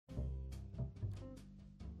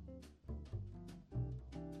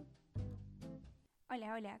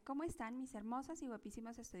Hola, hola, ¿cómo están mis hermosas y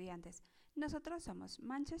guapísimos estudiantes? Nosotros somos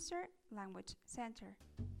Manchester Language Center.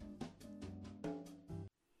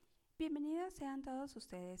 Bienvenidos sean todos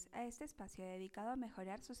ustedes a este espacio dedicado a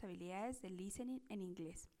mejorar sus habilidades de listening en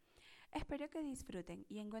inglés. Espero que disfruten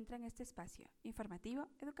y encuentren este espacio informativo,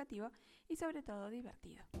 educativo y sobre todo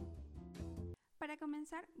divertido. Para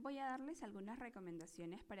comenzar, voy a darles algunas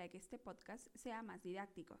recomendaciones para que este podcast sea más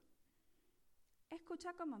didáctico.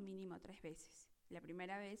 Escucha como mínimo 3 veces. La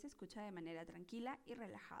primera vez escucha de manera tranquila y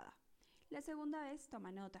relajada. La segunda vez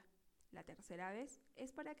toma nota. La tercera vez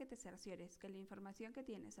es para que te cerciores que la información que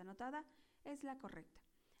tienes anotada es la correcta.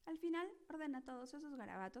 Al final, ordena todos esos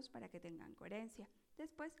garabatos para que tengan coherencia.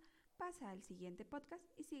 Después, pasa al siguiente podcast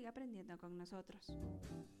y sigue aprendiendo con nosotros.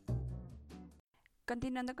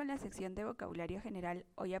 Continuando con la sección de vocabulario general,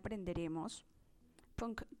 hoy aprenderemos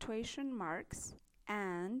punctuation marks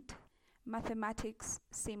and mathematics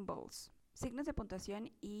symbols. Signos de puntuación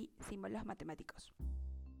y símbolos matemáticos.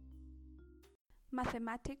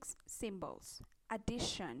 Mathematics symbols.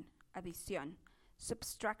 Addition, adición.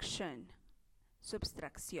 Subtraction,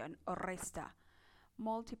 subtracción o resta.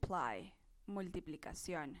 Multiply,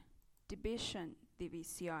 multiplicación. Division,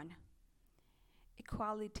 división.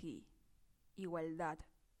 Equality, igualdad.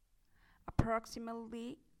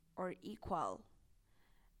 Approximately or equal,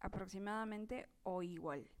 aproximadamente o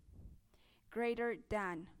igual. Greater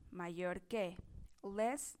than, mayor que.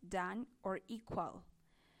 Less than or equal,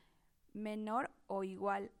 menor o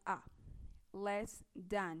igual a. Less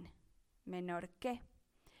than, menor que.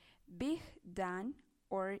 Big than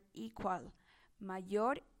or equal,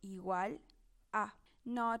 mayor igual a.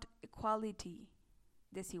 Not equality,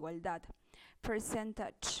 desigualdad.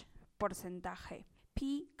 Percentage, porcentaje.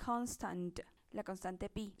 P constant, la constante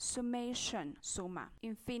pi. Summation, suma.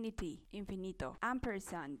 Infinity, infinito.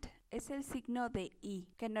 Ampersand, es el signo de i,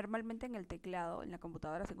 que normalmente en el teclado, en la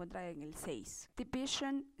computadora se encuentra en el 6.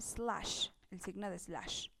 Division slash, el signo de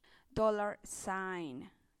slash. Dollar sign,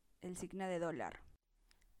 el signo de dólar.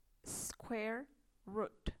 Square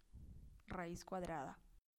root, raíz cuadrada.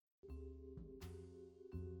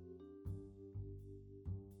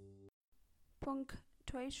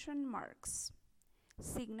 Punctuation marks,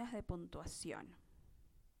 signos de puntuación.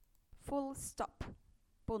 Full stop,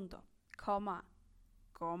 punto, coma,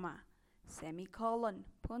 coma, semicolon,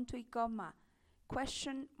 punto y coma,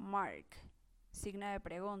 question mark, signo de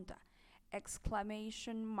pregunta,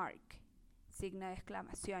 exclamation mark, signo de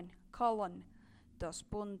exclamación, colon, 2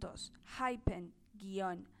 puntos, hyphen,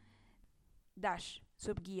 guión, dash,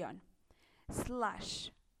 subguión,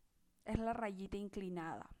 slash, es la rayita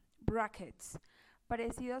inclinada, brackets,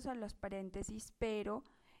 parecidos a los paréntesis, pero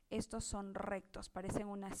estos son rectos, parecen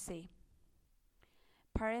una C.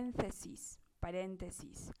 Paréntesis,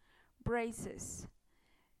 paréntesis. Braces,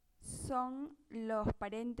 son los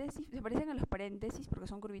paréntesis, se parecen a los paréntesis porque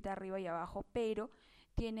son curvitas arriba y abajo, pero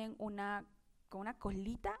tienen con una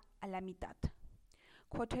colita a la mitad.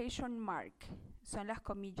 Quotation mark, son las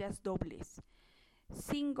comillas dobles.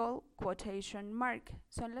 Single quotation mark,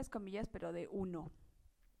 son las comillas pero de uno.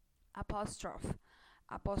 Apostrophe,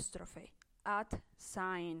 apóstrofe. At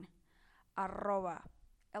sign, arroba.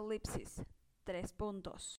 Elipsis, 3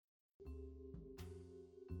 puntos.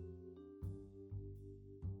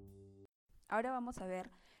 Ahora vamos a ver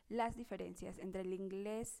las diferencias entre el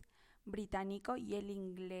inglés británico y el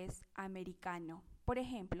inglés americano. Por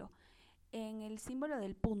ejemplo, en el símbolo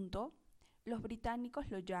del punto, los británicos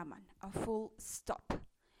lo llaman a full stop.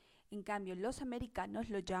 En cambio, los americanos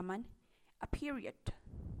lo llaman a period.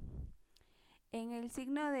 En el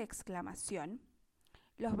signo de exclamación,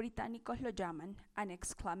 los británicos lo llaman an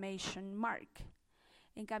exclamation mark.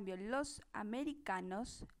 En cambio, los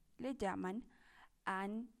americanos le llaman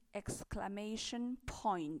an exclamation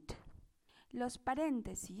point. Los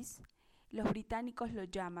paréntesis, los británicos lo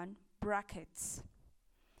llaman brackets,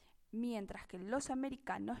 mientras que los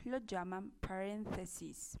americanos lo llaman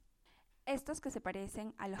paréntesis. Estos que se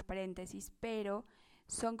parecen a los paréntesis, pero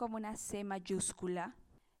son como una C mayúscula,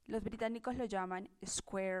 los británicos lo llaman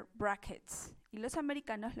square brackets y los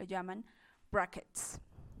americanos lo llaman brackets.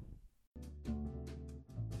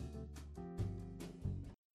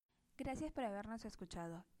 Gracias por habernos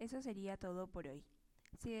escuchado. Eso sería todo por hoy.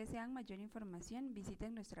 Si desean mayor información,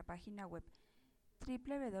 visiten nuestra página web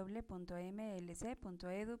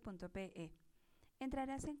www.mlc.edu.pe.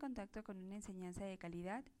 Entrarás en contacto con una enseñanza de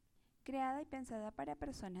calidad creada y pensada para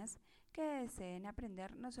personas que deseen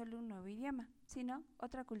aprender no solo un nuevo idioma, sino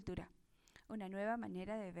otra cultura, una nueva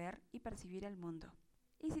manera de ver y percibir el mundo.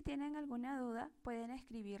 Y si tienen alguna duda, pueden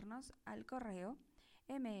escribirnos al correo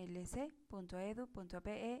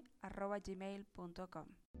mlc.edu.pe@gmail.com.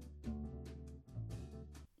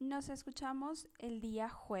 Nos escuchamos el día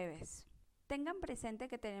jueves. Tengan presente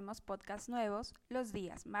que tenemos podcasts nuevos los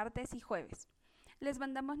días martes y jueves. Les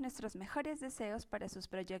mandamos nuestros mejores deseos para sus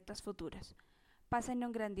proyectos futuros. Pasen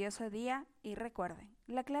un grandioso día y recuerden,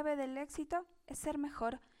 la clave del éxito es ser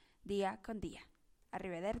mejor día con día.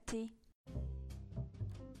 Arrivederci.